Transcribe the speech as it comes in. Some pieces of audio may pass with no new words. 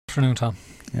Afternoon, Tom.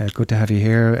 Good to have you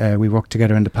here. We worked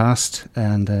together in the past,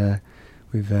 and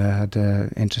we've had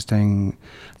interesting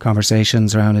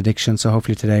conversations around addiction. So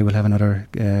hopefully today we'll have another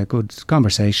good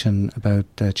conversation about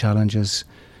challenges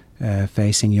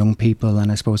facing young people and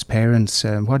I suppose parents.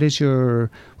 What's your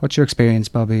experience,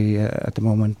 Bobby, at the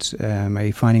moment? Are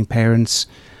you finding parents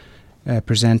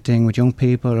presenting with young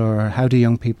people, or how do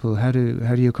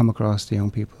you come across the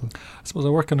young people? I suppose I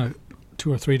work in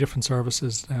 2 or 3 different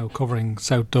services now covering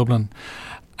South Dublin,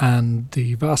 and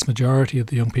the vast majority of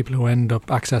the young people who end up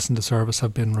accessing the service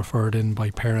have been referred in by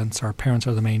parents, or parents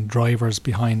are the main drivers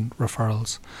behind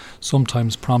referrals,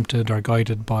 sometimes prompted or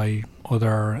guided by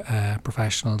other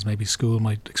professionals. Maybe school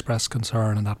might express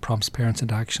concern and that prompts parents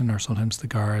into action, or sometimes the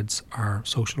guards or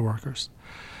social workers.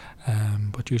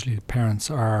 But usually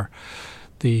parents are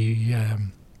the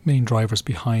main drivers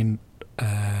behind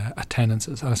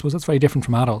attendances, and I suppose that's very different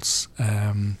from adults.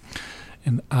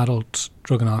 In adult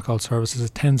drug and alcohol services,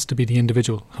 it tends to be the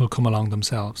individual who'll come along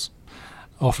themselves.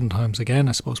 Oftentimes, again,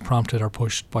 I suppose prompted or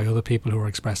pushed by other people who are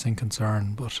expressing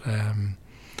concern. But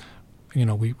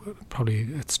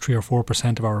it's 3 or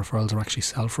 4% of our referrals are actually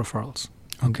self-referrals.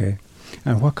 Okay.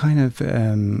 And what kind of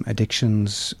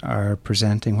addictions are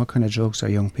presenting? What kind of drugs are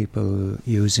young people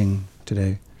using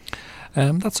today?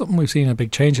 That's something we've seen a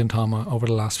big change in, Tom, over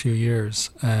the last few years.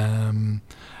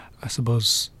 I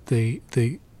suppose the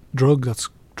drug that's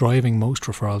driving most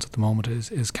referrals at the moment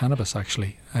is cannabis,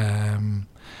 actually.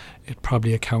 It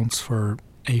probably accounts for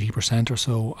 80% or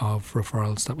so of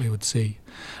referrals that we would see.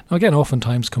 Now, again,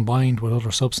 oftentimes combined with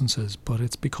other substances, but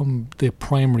it's become the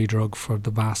primary drug for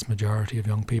the vast majority of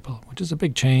young people, which is a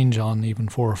big change on even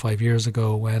 4 or 5 years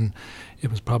ago, when it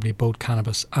was probably both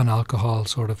cannabis and alcohol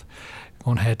sort of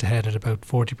going head to head at about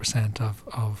 40%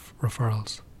 of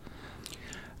referrals.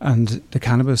 And the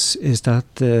cannabis, is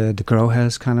that the grow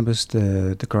house cannabis,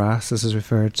 the grass as is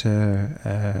referred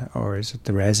to, or is it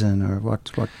the resin, or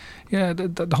what? Yeah,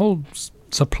 the whole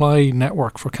supply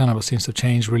network for cannabis seems to have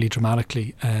changed really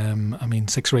dramatically.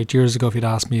 6 or 8 years ago, if you'd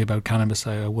asked me about cannabis,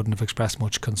 I wouldn't have expressed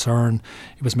much concern.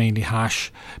 It was mainly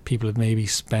hash. People would maybe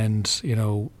spend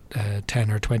 10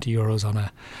 or 20 euros on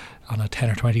a 10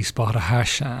 or 20 spot of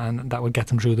hash, and that would get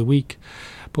them through the week.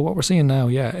 But what we're seeing now,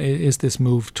 is this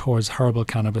move towards herbal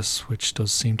cannabis, which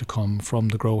does seem to come from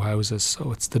the grow houses.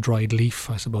 So it's the dried leaf,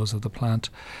 I suppose, of the plant.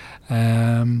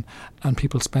 And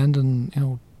people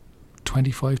spending,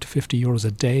 25 to 50 euros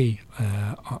a day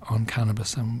on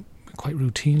cannabis, and quite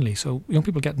routinely. So young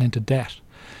people getting into debt,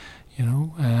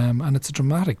 and it's a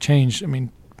dramatic change.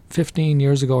 15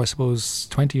 years ago, I suppose,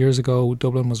 20 years ago,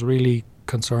 Dublin was really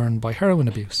concerned by heroin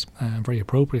abuse, very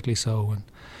appropriately so.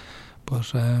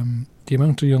 But the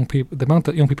amount that young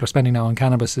people are spending now on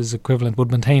cannabis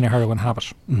would maintain a heroin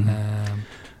habit. Mm-hmm.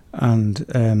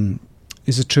 And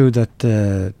is it true that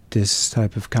this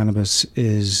type of cannabis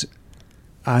is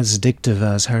as addictive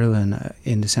as heroin,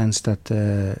 in the sense that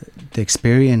the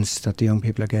experience that the young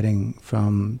people are getting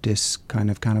from this kind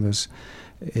of cannabis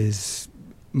is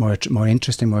more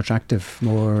interesting, more attractive,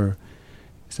 more?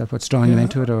 Is that what's drawing them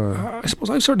into it? Or I suppose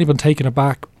I've certainly been taken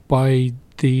aback by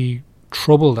the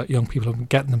trouble that young people have been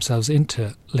getting themselves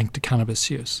into linked to cannabis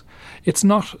use. It's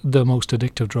not the most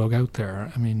addictive drug out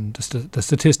there. The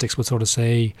statistics would sort of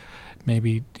say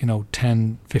maybe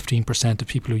 10-15% of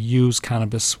people who use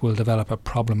cannabis will develop a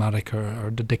problematic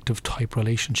or addictive type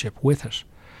relationship with it.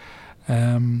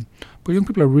 But young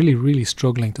people are really, really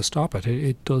struggling to stop it.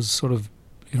 It does sort of,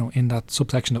 in that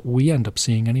subsection that we end up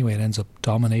seeing anyway, it ends up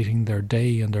dominating their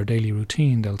day and their daily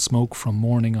routine. They'll smoke from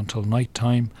morning until night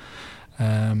time.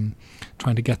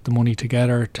 Trying to get the money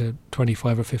together to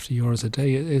 25 or 50 euros a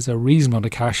day is a reasonable amount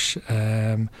of cash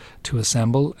to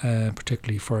assemble,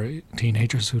 particularly for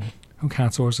teenagers who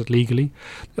can't source it legally.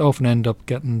 They often end up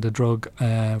getting the drug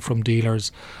from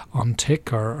dealers on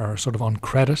tick or sort of on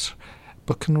credit,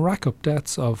 but can rack up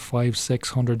debts of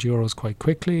 500-600 euros quite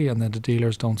quickly, and then the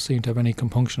dealers don't seem to have any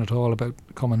compunction at all about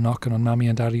coming knocking on mammy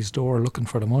and daddy's door looking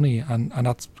for the money, and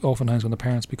that's oftentimes when the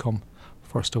parents become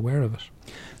first aware of it.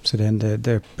 So then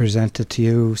they're presented to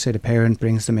you, say the parent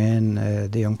brings them in,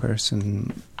 the young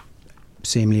person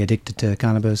seemingly addicted to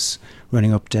cannabis,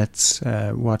 running up debts.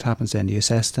 What happens then? Do you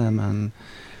assess them? And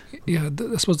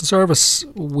I suppose the service,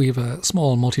 we have a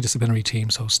small multidisciplinary team,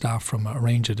 so staff from a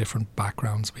range of different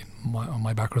backgrounds.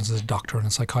 My background is as a doctor and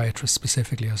a psychiatrist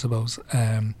specifically, I suppose.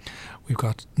 We've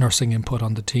got nursing input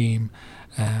on the team.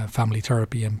 family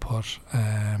therapy input,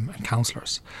 and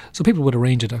counsellors. So people with a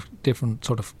range of different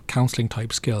sort of counselling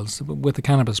type skills. With the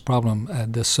cannabis problem,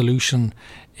 the solution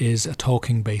is a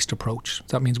talking-based approach. So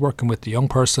that means working with the young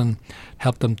person,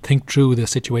 help them think through the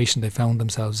situation they found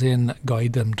themselves in,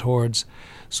 guide them towards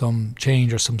some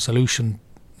change or some solution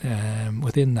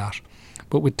within that.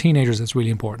 But with teenagers, it's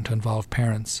really important to involve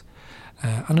parents.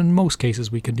 And in most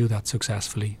cases, we can do that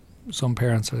successfully. Some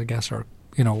parents, I guess,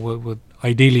 would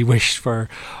ideally wish for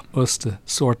us to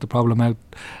sort the problem out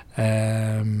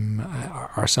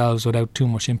ourselves without too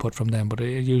much input from them, but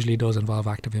it usually does involve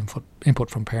active input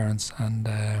from parents, and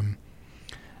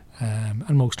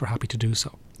most are happy to do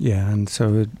so. Yeah, and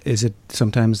so is it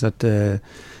sometimes that the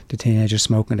teenager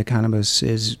smoking the cannabis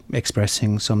is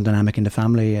expressing some dynamic in the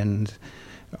family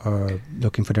or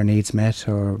looking for their needs met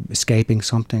or escaping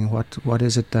something? What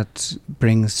is it that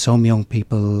brings some young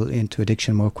people into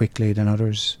addiction more quickly than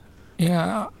others?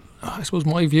 Yeah, I suppose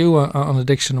my view on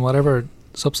addiction, whatever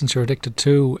substance you're addicted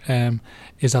to,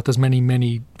 is that there's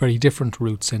many very different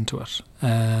routes into it.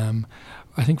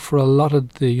 I think for a lot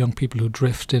of the young people who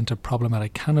drift into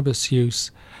problematic cannabis use,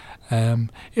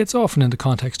 it's often in the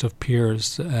context of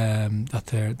peers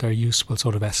that their use will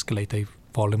sort of escalate. They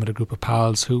fall in with a group of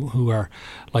pals who are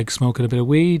like smoking a bit of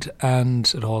weed,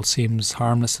 and it all seems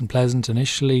harmless and pleasant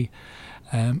initially.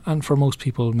 And for most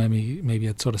people, maybe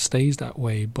it sort of stays that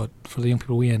way. But for the young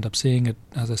people we end up seeing, it,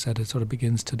 as I said, it sort of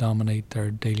begins to dominate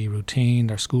their daily routine.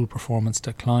 Their school performance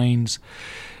declines.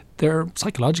 Their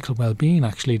psychological well-being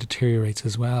actually deteriorates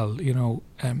as well.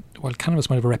 While cannabis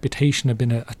might have a reputation of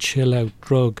being a chill-out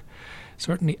drug,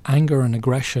 certainly anger and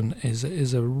aggression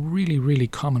is a really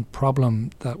common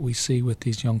problem that we see with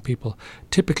these young people,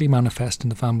 typically manifest in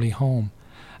the family home.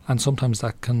 And sometimes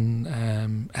that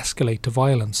can escalate to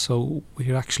violence. So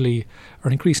we actually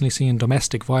are increasingly seeing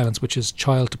domestic violence, which is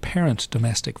child-to-parent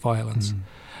domestic violence.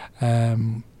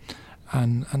 And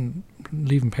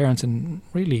leaving parents in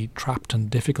really trapped and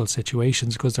difficult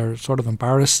situations because they're sort of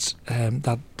embarrassed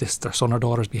that their son or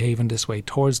daughter is behaving this way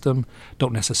towards them,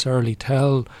 don't necessarily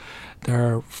tell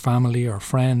their family or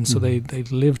friends. So they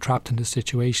live trapped in this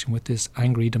situation with this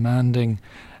angry, demanding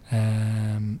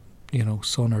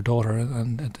son or daughter,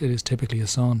 and it is typically a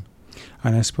son.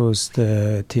 And I suppose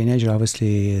the teenager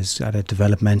obviously is at a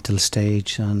developmental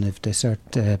stage, and if they start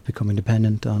becoming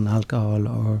dependent on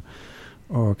alcohol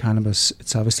or cannabis,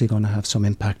 it's obviously going to have some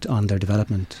impact on their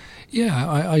development. Yeah,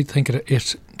 I think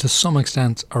it to some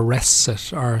extent arrests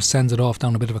it or sends it off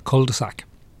down a bit of a cul-de-sac.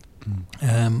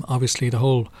 Obviously, the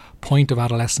whole point of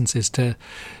adolescence is to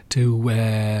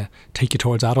take you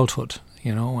towards adulthood,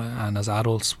 and as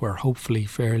adults, we're hopefully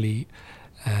fairly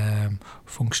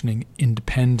functioning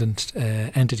independent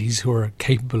entities who are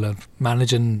capable of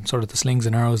managing sort of the slings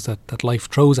and arrows that life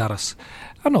throws at us,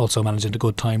 and also managing the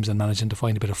good times and managing to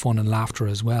find a bit of fun and laughter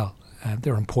as well.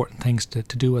 They're important things to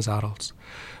do as adults.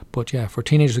 But yeah, for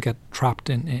teenagers to get trapped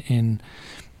in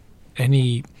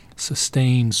any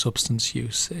sustained substance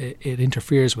use, it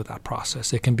interferes with that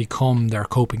process. It can become their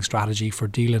coping strategy for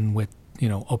dealing with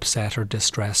upset or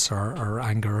distress or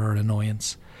anger or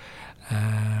annoyance,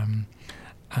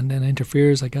 and then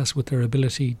interferes, I guess, with their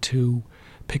ability to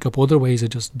pick up other ways of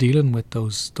just dealing with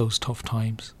those tough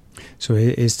times. So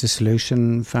is the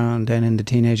solution found then in the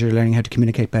teenager learning how to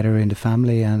communicate better in the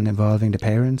family and involving the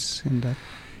parents in that?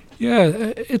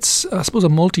 Yeah, it's, I suppose, a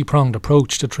multi-pronged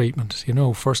approach to treatment.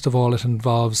 First of all, it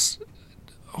involves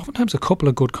oftentimes a couple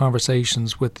of good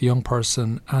conversations with the young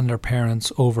person and their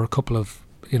parents over a couple of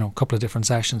different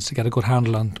sessions to get a good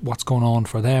handle on what's going on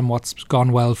for them, what's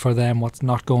gone well for them, what's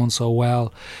not going so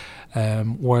well.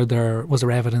 Was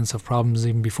there evidence of problems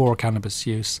even before cannabis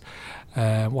use?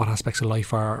 What aspects of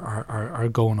life are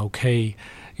going okay?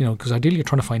 Because ideally you're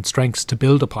trying to find strengths to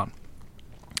build upon.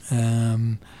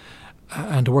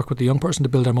 And to work with the young person to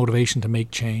build their motivation to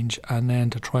make change, and then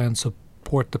to try and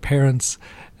support the parents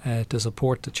to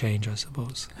support the change, I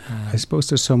suppose. I suppose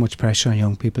there's so much pressure on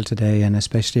young people today, and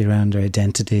especially around their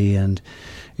identity and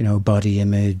body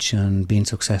image and being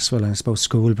successful, and I suppose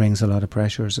school brings a lot of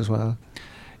pressures as well.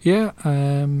 Yeah,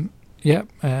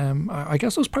 I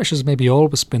guess those pressures maybe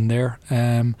always been there.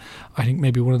 I think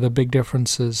maybe one of the big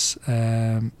differences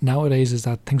nowadays is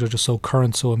that things are just so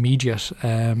current, so immediate.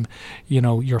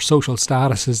 Your social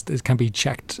status can be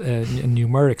checked in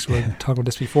numerics. We were talking about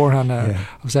this beforehand.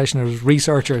 Obsession of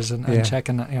researchers and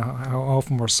checking how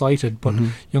often we're cited. But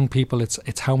young people,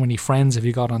 it's how many friends have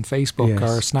you got on Facebook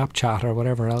or Snapchat or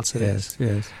whatever else it is.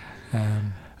 Yes.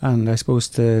 And I suppose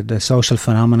the social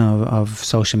phenomena of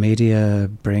social media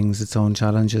brings its own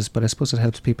challenges, but I suppose it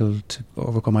helps people to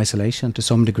overcome isolation to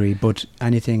some degree, but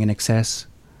anything in excess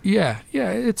Yeah,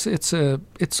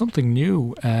 it's something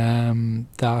new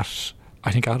that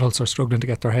I think adults are struggling to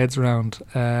get their heads around,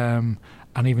 and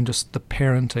even just the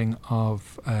parenting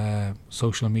of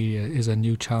social media is a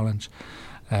new challenge.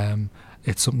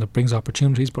 It's something that brings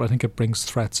opportunities, but I think it brings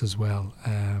threats as well.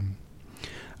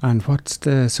 And what's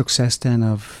the success then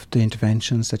of the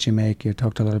interventions that you make? You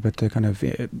talked a little bit the kind of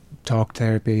talk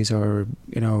therapies, or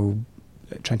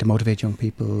trying to motivate young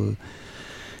people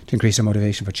to increase their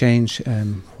motivation for change.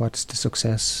 What's the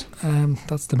success?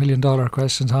 That's the $1 million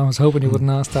question, Tom. I was hoping you wouldn't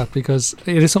ask that, because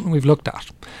it is something we've looked at.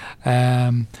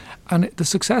 And the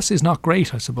success is not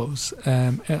great, I suppose.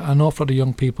 An awful lot of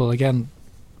young people, again,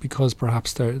 because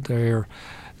perhaps their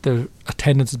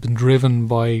attendance has been driven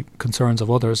by concerns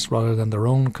of others rather than their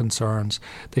own concerns,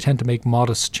 they tend to make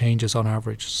modest changes on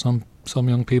average. Some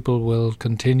young people will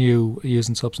continue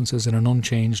using substances in an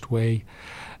unchanged way.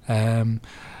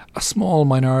 A small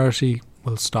minority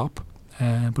will stop,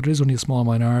 but it is only a small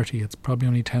minority. It's probably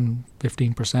only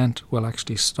 10-15% will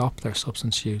actually stop their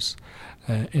substance use.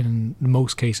 In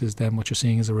most cases, then what you're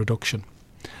seeing is a reduction.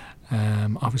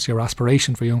 Obviously, our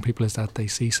aspiration for young people is that they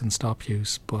cease and stop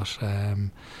use, but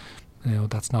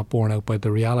that's not borne out by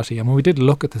the reality. And when we did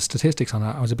look at the statistics on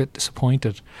that, I was a bit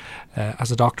disappointed.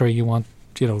 As a doctor, you want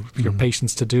your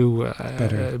patients to do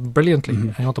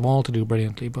brilliantly. I want them all to do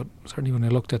brilliantly, but certainly when I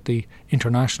looked at the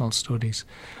international studies,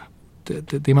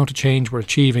 the amount of change we're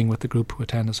achieving with the group who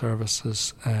attend the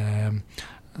services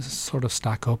sort of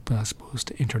stack up, I suppose,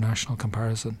 to international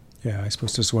comparison. Yeah, I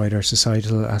suppose there's wider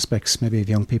societal aspects, maybe of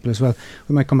young people as well.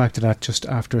 We might come back to that just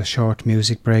after a short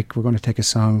music break. We're going to take a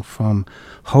song from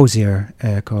Hosier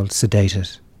called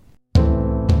Sedated.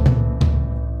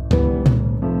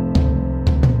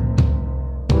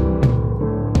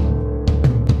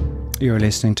 You're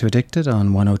listening to Addicted on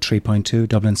 103.2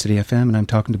 Dublin City FM, and I'm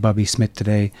talking to Bobby Smyth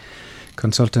today,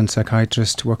 consultant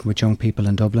psychiatrist working with young people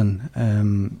in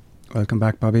Dublin. Welcome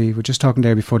back, Bobby. We're just talking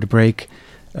there before the break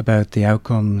about the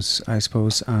outcomes, I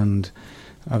suppose, and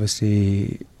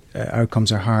obviously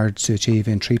outcomes are hard to achieve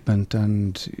in treatment,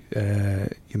 and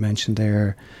you mentioned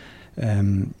there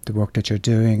the work that you're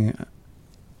doing.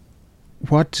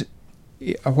 What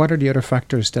are the other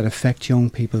factors that affect young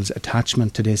people's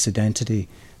attachment to this identity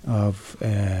of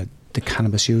the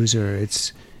cannabis user?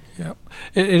 It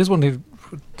is one of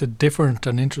the different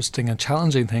and interesting and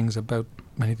challenging things about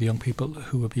many of the young people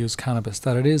who abuse cannabis,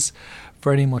 that it is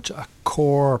very much a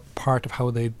core part of how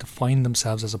they define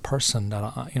themselves as a person, that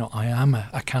I am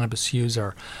a cannabis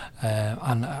user,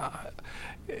 and I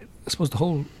suppose the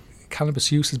whole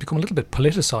cannabis use has become a little bit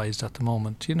politicized at the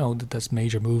moment. That there's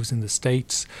major moves in the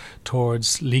States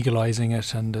towards legalizing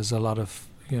it, and there's a lot of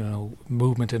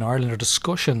movement in Ireland, or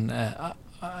discussion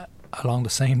along the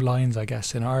same lines, I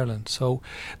guess, in Ireland. So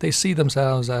they see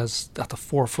themselves as at the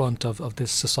forefront of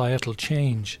this societal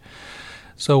change.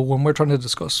 So when we're trying to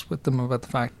discuss with them about the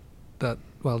fact that,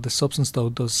 well, this substance, though,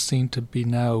 does seem to be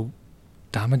now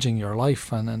damaging your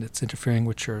life, and it's interfering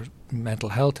with your mental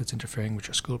health, it's interfering with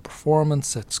your school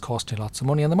performance, it's costing you lots of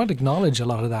money, and they might acknowledge a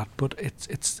lot of that, but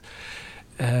it's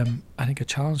I think a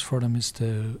challenge for them is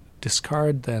to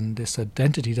discard then this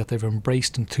identity that they've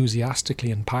embraced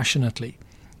enthusiastically and passionately,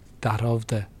 that of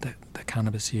the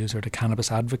cannabis user, the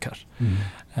cannabis advocate, to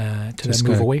then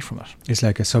move away from it. It's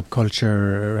like a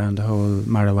subculture around the whole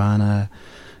marijuana.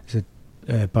 Is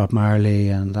it Bob Marley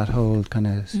and that whole kind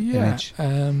of image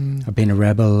of being a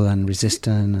rebel and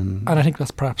resistant? And I think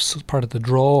that's perhaps part of the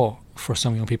draw for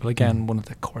some young people. Again, one of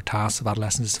the core tasks of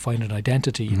adolescence is to find an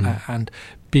identity, and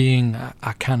being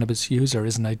a cannabis user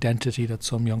is an identity that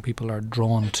some young people are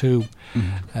drawn to,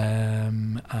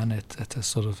 and it's a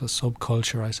sort of a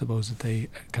subculture, I suppose, that they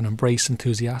can embrace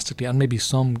enthusiastically, and maybe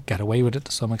some get away with it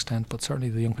to some extent, but certainly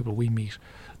the young people we meet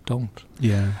don't.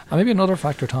 Yeah. And maybe another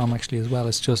factor, Tom, actually as well,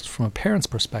 is just from a parent's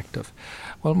perspective.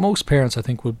 Well, most parents, I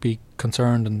think, would be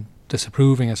concerned and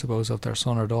disapproving, I suppose, of their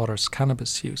son or daughter's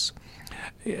cannabis use.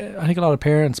 I think a lot of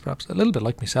parents, perhaps a little bit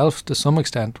like myself to some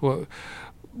extent,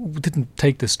 didn't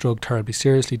take this drug terribly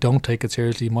seriously, don't take it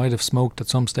seriously, might have smoked at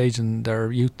some stage in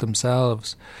their youth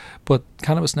themselves. But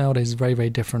cannabis nowadays is a very, very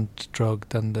different drug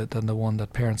than the one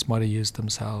that parents might have used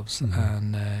themselves,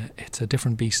 and it's a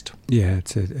different beast. Yeah,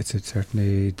 it's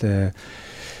certainly the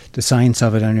science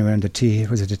of it anyway, and the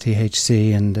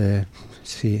THC and the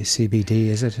CBD,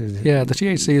 is it? Yeah, the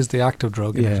THC is the active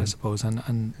drug in it, I suppose,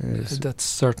 and that's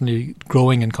certainly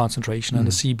growing in concentration, and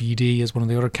the CBD is one of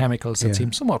the other chemicals that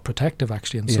seems somewhat protective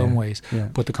actually in some ways,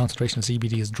 but the concentration of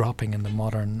CBD is dropping in the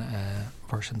modern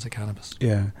versions of cannabis.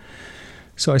 Yeah.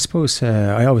 So I suppose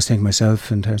I always think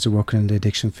myself, in terms of working in the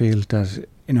addiction field, that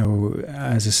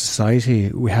as a society,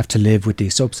 we have to live with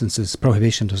these substances.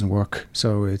 Prohibition doesn't work.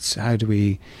 So it's how do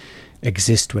we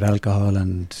exist with alcohol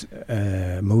and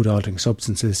mood-altering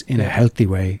substances in a healthy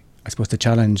way. I suppose the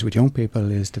challenge with young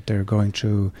people is that they're going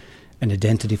through an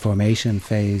identity formation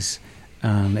phase,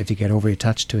 and if you get overly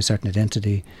attached to a certain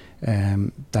identity,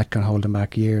 that can hold them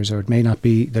back years, or it may not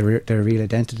be their real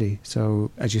identity. So,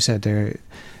 as you said,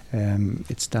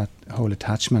 it's that whole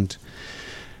attachment.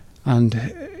 And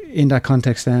in that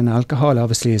context then, alcohol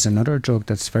obviously is another drug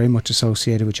that's very much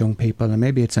associated with young people, and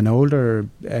maybe it's an older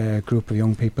group of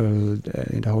young people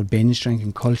in the whole binge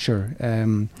drinking culture.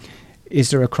 Is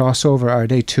there a crossover? Are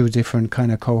they two different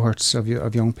kind of cohorts of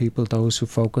young people, those who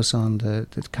focus on the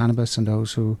cannabis and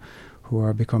those who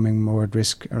are becoming more at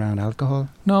risk around alcohol?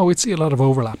 No, we'd see a lot of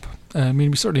overlap. I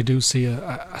mean, we certainly do see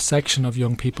a section of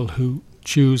young people who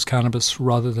choose cannabis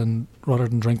rather than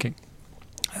drinking.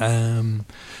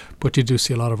 But you do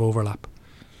see a lot of overlap.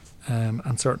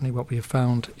 And certainly what we have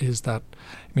found is that,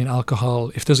 I mean,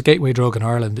 alcohol, if there's a gateway drug in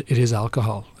Ireland, it is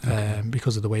alcohol,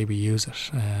 because of the way we use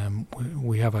it.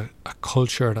 We have a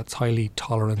culture that's highly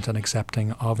tolerant and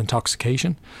accepting of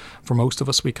intoxication. For most of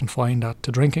us, we confine that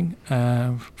to drinking.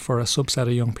 For a subset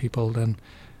of young people, then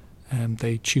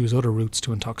they choose other routes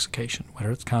to intoxication,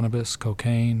 whether it's cannabis,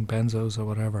 cocaine, benzos or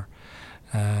whatever.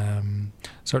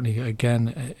 Certainly,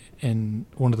 again, in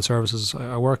one of the services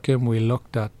I work in, we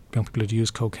looked at young people who'd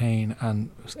used cocaine, and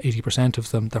 80%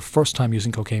 of them, their first time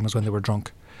using cocaine was when they were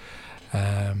drunk.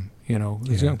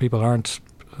 These young people aren't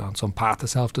on some path to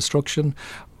self-destruction.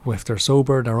 If they're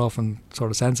sober, they're often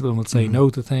sort of sensible and will say no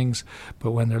to things.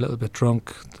 But when they're a little bit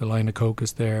drunk, the line of coke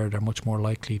is there, they're much more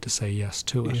likely to say yes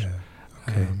to it. Yeah.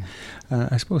 Okay.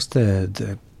 I suppose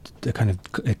the kind of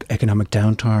economic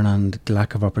downturn and the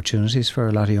lack of opportunities for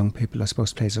a lot of young people, I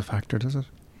suppose, plays a factor, does it?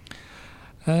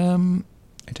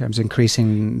 In terms of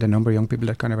increasing the number of young people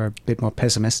that kind of are a bit more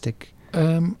pessimistic?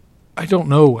 I don't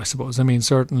know, I suppose. I mean,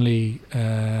 certainly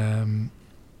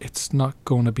it's not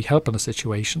going to be helping the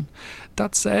situation.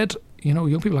 That said,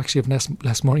 young people actually have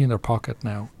less money in their pocket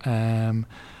now.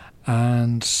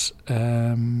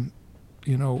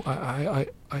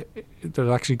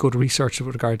 There's actually good research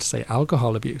with regard to, say,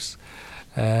 alcohol abuse,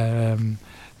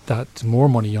 that the more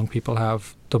money young people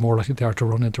have, the more likely they are to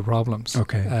run into problems.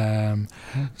 Okay.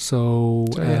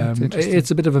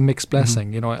 It's a bit of a mixed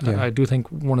blessing. I do think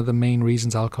one of the main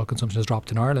reasons alcohol consumption has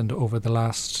dropped in Ireland over the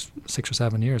last 6 or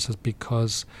 7 years is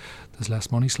because there's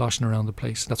less money sloshing around the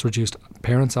place. That's reduced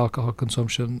parents' alcohol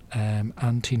consumption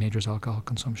and teenagers' alcohol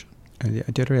consumption. And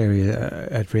the other area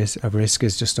at risk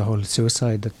is just the whole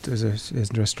suicide. That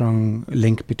isn't there a strong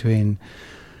link between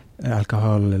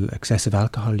excessive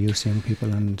alcohol use in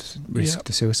people and risk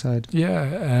to suicide?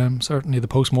 Yeah, certainly the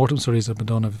post-mortem studies that have been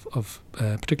done of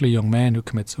particularly young men who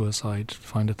commit suicide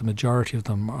find that the majority of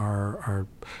them are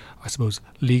I suppose,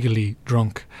 legally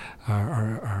drunk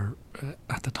are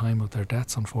at the time of their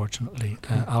deaths, unfortunately.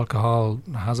 Alcohol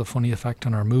has a funny effect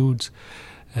on our moods.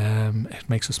 It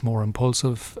makes us more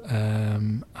impulsive.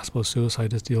 I suppose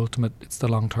suicide is it's the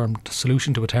long-term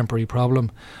solution to a temporary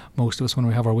problem. Most of us, when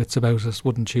we have our wits about us,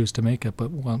 wouldn't choose to make it, but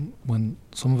when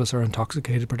some of us are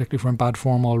intoxicated, particularly if we're in bad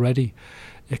form already,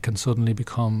 it can suddenly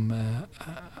become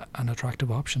an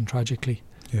attractive option, tragically.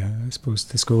 Yeah, I suppose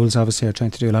the schools obviously are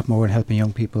trying to do a lot more in helping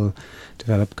young people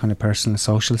develop kind of personal and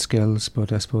social skills,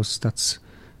 but I suppose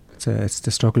it's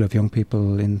the struggle of young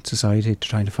people in society to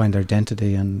trying to find their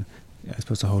identity, and I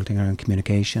suppose the whole thing around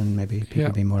communication, maybe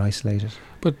people being more isolated.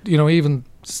 But, even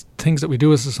things that we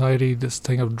do as a society, this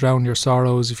thing of drown your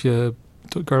sorrows, if your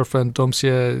girlfriend dumps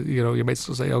you, your mates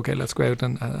will say, okay, let's go out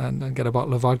and get a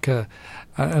bottle of vodka.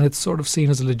 And it's sort of seen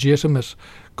as a legitimate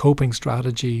coping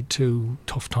strategy to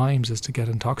tough times, is to get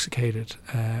intoxicated.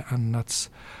 And that's,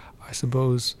 I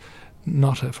suppose,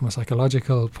 not from a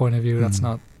psychological point of view, that's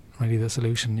not really the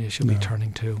solution you should be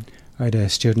turning to. I had a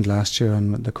student last year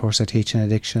on the course I teach in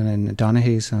addiction in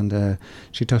Donaghy's, and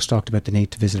she just talked about the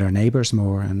need to visit our neighbours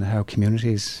more and how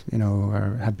communities,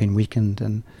 have been weakened,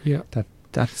 and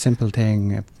that simple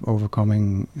thing of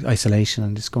overcoming isolation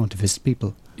and just going to visit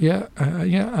people.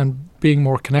 And being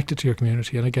more connected to your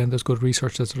community. And again, there's good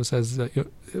research that sort of says that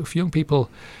if young people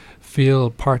feel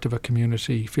part of a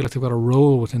community, feel like they've got a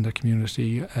role within their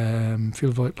community,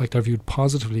 feel like they're viewed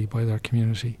positively by their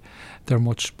community, they're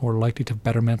much more likely to have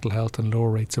better mental health and lower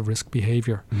rates of risk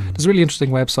behaviour. There's a really interesting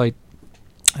website,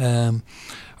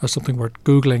 or something worth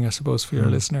Googling, I suppose, for your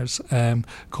listeners,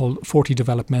 called 40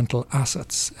 Developmental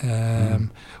Assets,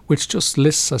 which just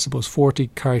lists, I suppose,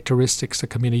 40 characteristics that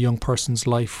can be in a young person's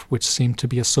life which seem to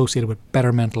be associated with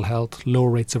better mental health, lower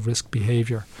rates of risk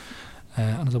behaviour.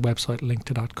 and there's a website linked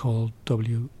to that called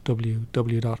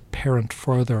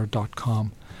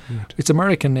www.parentfurther.com. It's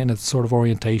American in its sort of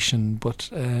orientation, but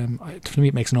to me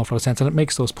it makes an awful lot of sense, and it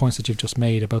makes those points that you've just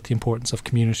made about the importance of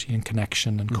community and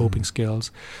connection and coping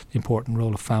skills, the important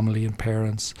role of family and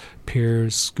parents,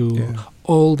 peers, school,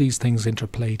 all these things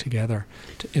interplay together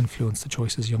to influence the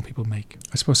choices young people make.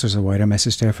 I suppose there's a wider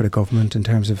message there for the government in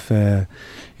terms of,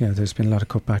 there's been a lot of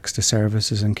cutbacks to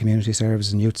services and community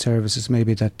services and youth services,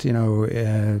 maybe that,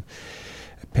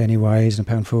 penny wise and a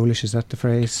pound foolish, is that the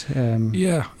phrase?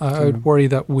 I would worry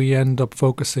that we end up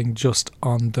focusing just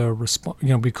on the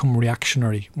become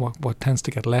reactionary. What tends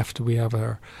to get left, we have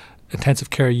our intensive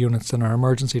care units and our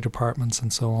emergency departments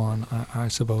and so on, I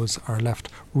suppose, are left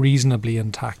reasonably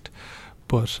intact.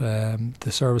 But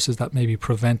the services that maybe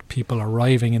prevent people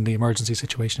arriving in the emergency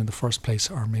situation in the first place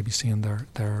are maybe seeing their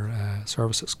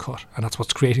services cut, and that's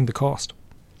what's creating the cost.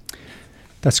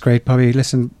 That's great, Bobby.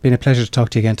 Listen, been a pleasure to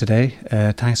talk to you again today.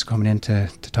 Thanks for coming in to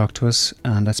talk to us,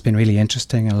 and that's been really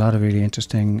interesting, a lot of really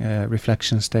interesting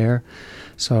reflections there.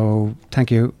 So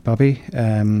thank you, Bobby.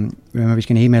 Remember, you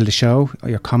can email the show or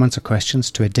your comments or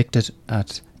questions to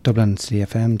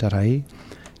addicted@dublincfm.ie.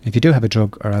 If you do have a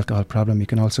drug or alcohol problem, you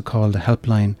can also call the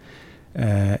helpline.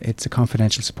 It's a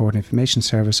confidential support and information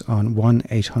service on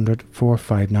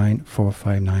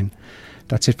 1-800-459-459.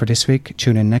 That's it for this week.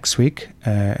 Tune in next week,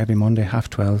 every Monday,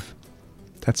 12:30.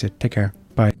 That's it. Take care.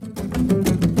 Bye.